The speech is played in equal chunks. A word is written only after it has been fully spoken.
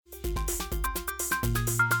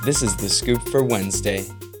This is The Scoop for Wednesday.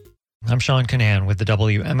 I'm Sean Canan with the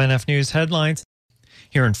WMNF News headlines.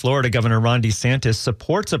 Here in Florida, Governor Ron DeSantis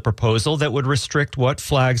supports a proposal that would restrict what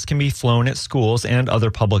flags can be flown at schools and other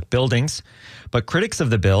public buildings. But critics of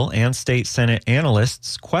the bill and state Senate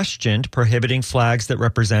analysts questioned prohibiting flags that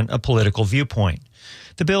represent a political viewpoint.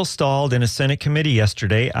 The bill stalled in a Senate committee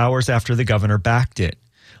yesterday, hours after the governor backed it.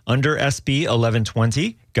 Under SB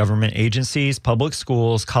 1120, government agencies, public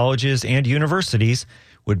schools, colleges, and universities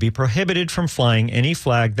would be prohibited from flying any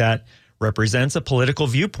flag that represents a political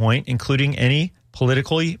viewpoint, including any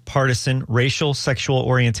politically partisan, racial, sexual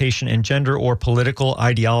orientation, and gender or political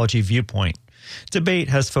ideology viewpoint. Debate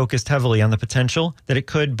has focused heavily on the potential that it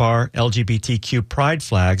could bar LGBTQ pride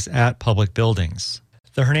flags at public buildings.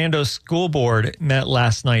 The Hernando School Board met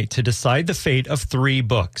last night to decide the fate of 3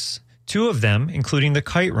 books. 2 of them, including The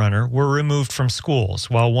Kite Runner, were removed from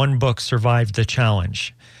schools, while 1 book survived the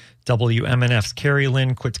challenge. WMNF's Carrie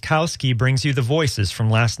Lynn Kwiatkowski brings you the voices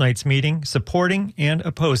from last night's meeting, supporting and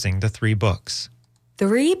opposing the 3 books.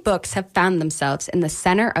 3 books have found themselves in the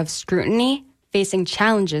center of scrutiny, facing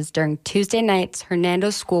challenges during Tuesday night's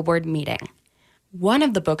Hernando School Board meeting. One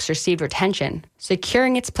of the books received attention,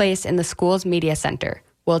 securing its place in the school's media center,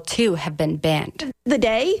 while 2 have been banned. The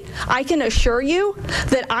day, I can assure you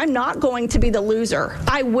that I'm not going to be the loser.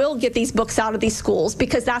 I will get these books out of these schools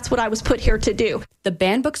because that's what I was put here to do. The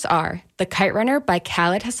banned books are The Kite Runner by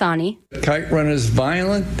Khaled Hassani. Kite Runner's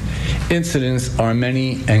violent incidents are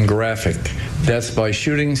many and graphic. Deaths by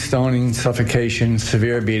shooting, stoning, suffocation,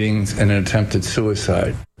 severe beatings, and an attempted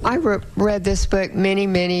suicide. I read this book many,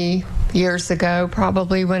 many years ago,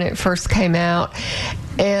 probably when it first came out.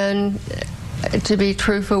 And to be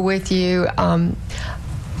truthful with you,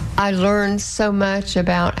 I learned so much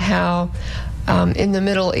about how in the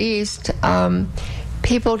Middle East,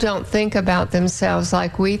 people don't think about themselves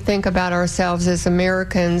like we think about ourselves as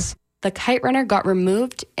Americans. The Kite Runner got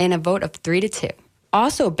removed in a vote of 3-2.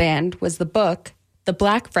 Also banned was the book, The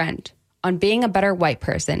Black Friend, on Being a Better White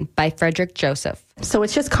Person by Frederick Joseph. So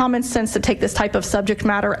it's just common sense to take this type of subject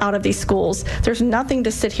matter out of these schools. There's nothing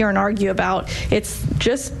to sit here and argue about. It's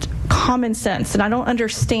just common sense. And I don't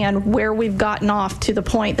understand where we've gotten off to the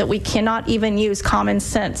point that we cannot even use common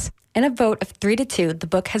sense. In a vote of 3-2, the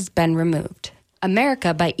book has been removed.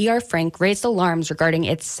 America by E.R. Frank raised alarms regarding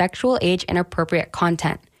its sexual age inappropriate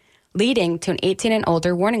content, leading to an 18 and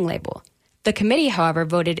older warning label. The committee, however,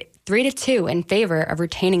 voted 3-2 in favor of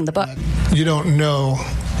retaining the book. You don't know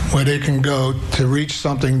where they can go to reach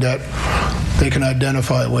something that they can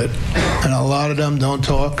identify with. And a lot of them don't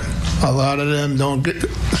talk. A lot of them don't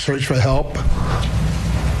search for help.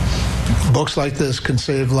 Books like this can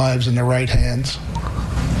save lives in the right hands.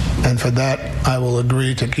 And for that, I will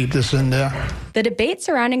agree to keep this in there. The debate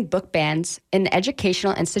surrounding book bans in the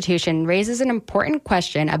educational institution raises an important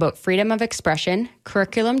question about freedom of expression,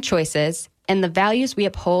 curriculum choices, and the values we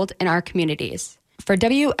uphold in our communities. For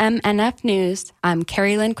WMNF News, I'm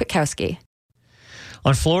Carrie Lynn Kwiatkowski.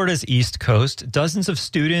 On Florida's East Coast, dozens of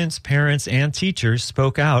students, parents, and teachers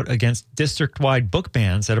spoke out against district-wide book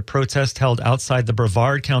bans at a protest held outside the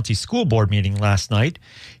Brevard County School Board meeting last night.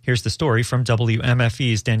 Here's the story from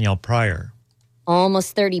WMFE's Danielle Pryor.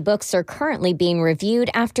 Almost 30 books are currently being reviewed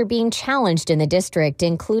after being challenged in the district,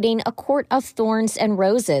 including A Court of Thorns and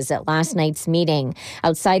Roses at last night's meeting.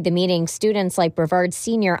 Outside the meeting, students like Brevard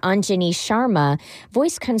senior Anjani Sharma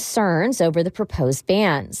voiced concerns over the proposed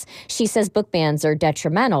bans. She says book bans are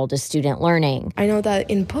detrimental to student learning. I know that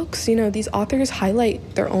in books, these authors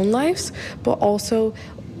highlight their own lives, but also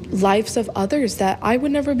lives of others that I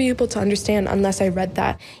would never be able to understand unless I read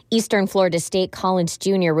that. Eastern Florida State College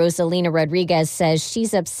junior Rosalina Rodriguez says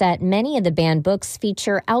she's upset many of the banned books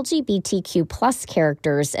feature LGBTQ plus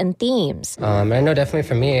characters and themes. I know definitely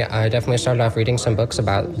for me, I definitely started off reading some books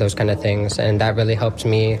about those kind of things, and that really helped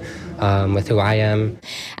me with who I am.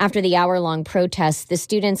 After the hour-long protest, the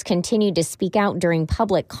students continued to speak out during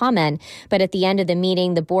public comment, but at the end of the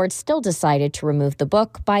meeting, the board still decided to remove the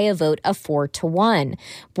book by a vote of 4-1.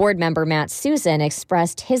 Board member Matt Susan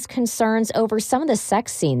expressed his concerns over some of the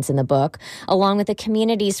sex scenes in the book, along with the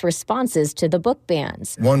community's responses to the book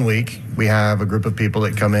bans. One week, we have a group of people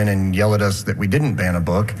that come in and yell at us that we didn't ban a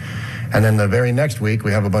book. And then the very next week,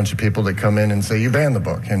 we have a bunch of people that come in and say, you banned the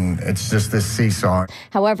book. And it's just this seesaw.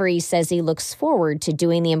 However, he says he looks forward to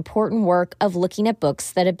doing the important work of looking at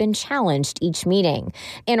books that have been challenged each meeting.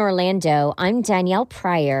 In Orlando, I'm Danielle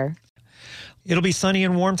Pryor. It'll be sunny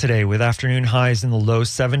and warm today with afternoon highs in the low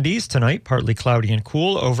 70s. Tonight, partly cloudy and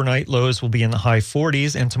cool. Overnight lows will be in the high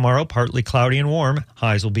 40s. And tomorrow, partly cloudy and warm.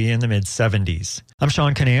 Highs will be in the mid 70s. I'm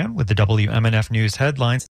Sean Canan with the WMNF News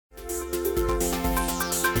headlines.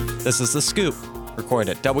 This is The Scoop.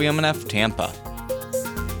 Recorded at WMNF Tampa.